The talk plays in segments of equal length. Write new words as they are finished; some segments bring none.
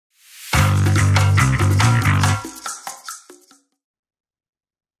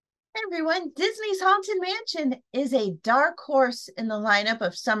everyone. Disney's Haunted Mansion is a dark horse in the lineup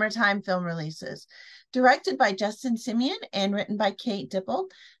of summertime film releases. Directed by Justin Simien and written by Kate Dippold,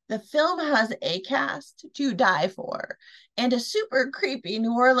 the film has a cast to die for and a super creepy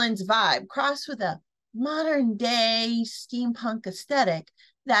New Orleans vibe crossed with a modern day steampunk aesthetic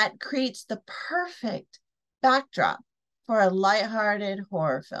that creates the perfect backdrop for a lighthearted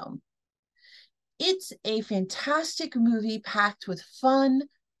horror film. It's a fantastic movie packed with fun,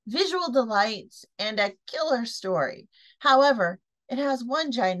 visual delights, and a killer story. However, it has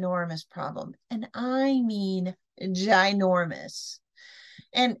one ginormous problem, and I mean ginormous.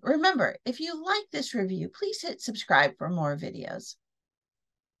 And remember, if you like this review, please hit subscribe for more videos.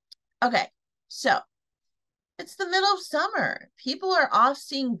 Okay, so it's the middle of summer. People are off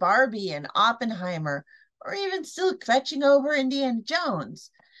seeing Barbie and Oppenheimer, or even still fetching over Indiana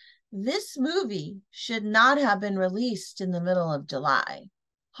Jones. This movie should not have been released in the middle of July.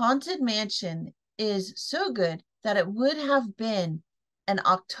 Haunted Mansion is so good that it would have been an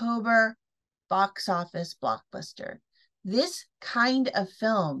October box office blockbuster. This kind of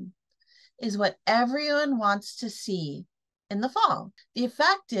film is what everyone wants to see in the fall. The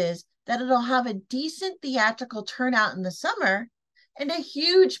effect is that it'll have a decent theatrical turnout in the summer and a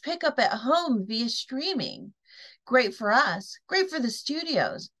huge pickup at home via streaming. Great for us, great for the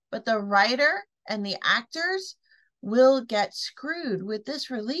studios, but the writer and the actors will get screwed with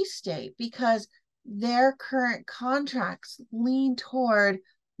this release date because their current contracts lean toward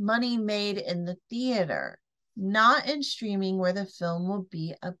money made in the theater, not in streaming where the film will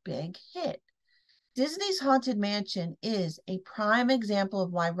be a big hit. Disney's Haunted Mansion is a prime example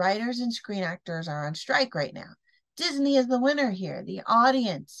of why writers and screen actors are on strike right now. Disney is the winner here. The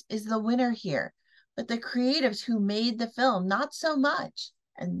audience is the winner here. But the creatives who made the film, not so much.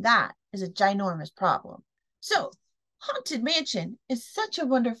 And that is a ginormous problem. So, Haunted Mansion is such a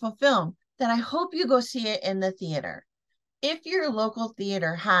wonderful film that I hope you go see it in the theater. If your local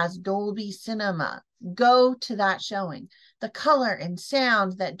theater has Dolby Cinema, go to that showing. The color and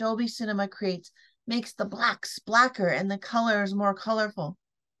sound that Dolby Cinema creates makes the blacks blacker and the colors more colorful.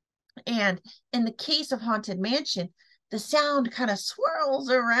 And in the case of Haunted Mansion, the sound kind of swirls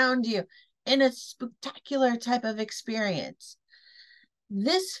around you in a spectacular type of experience.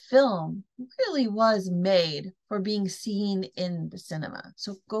 This film really was made for being seen in the cinema.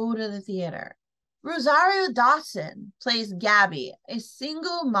 So go to the theater. Rosario Dawson plays Gabby, a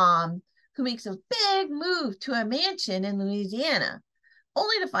single mom who makes a big move to a mansion in Louisiana,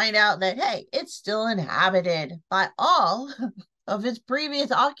 only to find out that, hey, it's still inhabited by all of its previous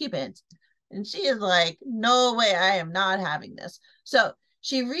occupants. And she is like, no way, I am not having this. So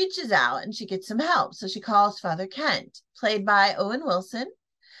she reaches out and she gets some help. So she calls Father Kent, played by Owen Wilson,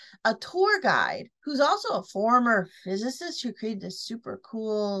 a tour guide who's also a former physicist who created this super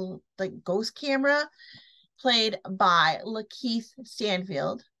cool like ghost camera, played by LaKeith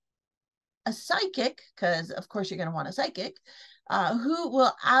Stanfield, a psychic, because of course you're going to want a psychic, who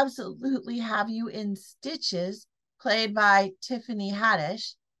will absolutely have you in stitches, played by Tiffany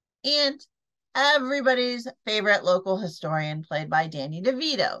Haddish, and everybody's favorite local historian, played by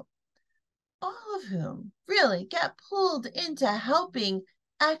DeVito, all of whom really get pulled into helping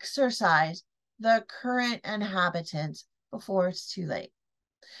exorcise the current inhabitants before it's too late.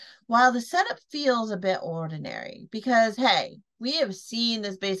 While the setup feels a bit ordinary, because, hey, we have seen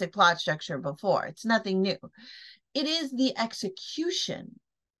this basic plot structure before, it's nothing new. It is the execution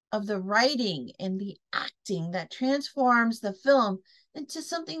of the writing and the acting that transforms the film into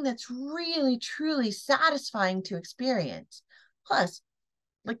something that's really, truly satisfying to experience. Plus,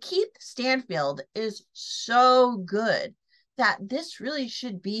 LaKeith Stanfield is so good that this really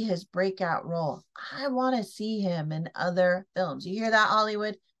should be his breakout role. I want to see him in other films. You hear that,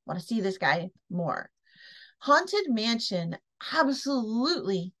 Hollywood? I want to see this guy more. Haunted Mansion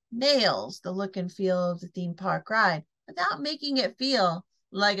absolutely nails the look and feel of the theme park ride without making it feel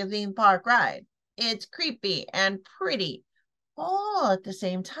like a theme park ride. It's creepy and pretty all at the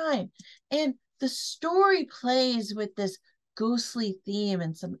same time. And the story plays with this ghostly theme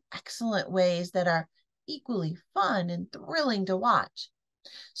in some excellent ways that are equally fun and thrilling to watch.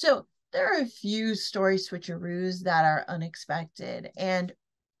 So there are a few story switcheroos that are unexpected and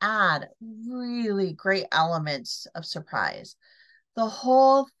add really great elements of surprise. The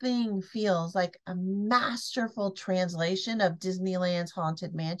whole thing feels like a masterful translation of Disneyland's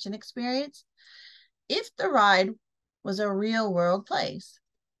Haunted Mansion experience if the ride was a real world place.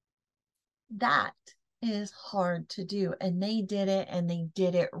 That is hard to do, and they did it, and they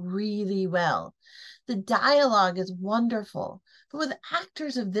did it really well. The dialogue is wonderful, but with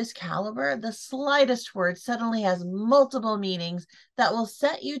actors of this caliber, the slightest word suddenly has multiple meanings that will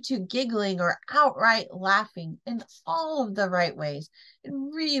set you to giggling or outright laughing in all of the right ways. It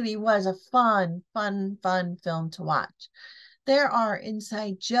really was a fun film to watch. There are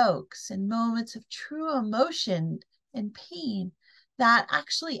inside jokes and moments of true emotion and pain that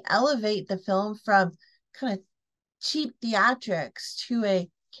actually elevate the film from kind of cheap theatrics to a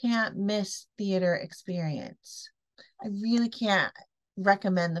can't miss theater experience. I really can't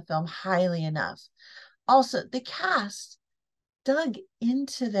recommend the film highly enough. Also, the cast dug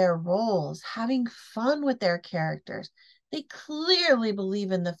into their roles, having fun with their characters. They clearly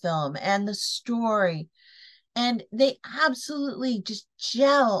believe in the film and the story, and they absolutely just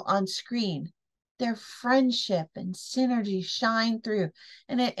gel on screen. Their friendship and synergy shine through,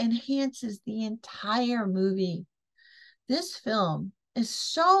 and it enhances the entire movie. This film is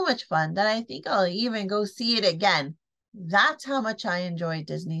so much fun that I think I'll even go see it again. That's how much I enjoy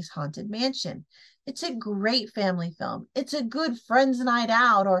Disney's Haunted Mansion. It's a great family film. It's a good friends night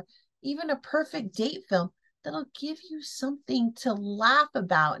out, or even a perfect date film that'll give you something to laugh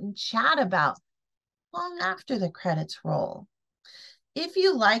about and chat about long after the credits roll. If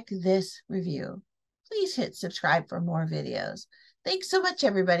you like this review, please hit subscribe for more videos. Thanks so much,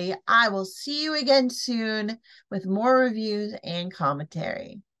 everybody. I will see you again soon with more reviews and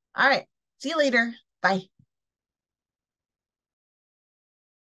commentary. All right, see you later. Bye.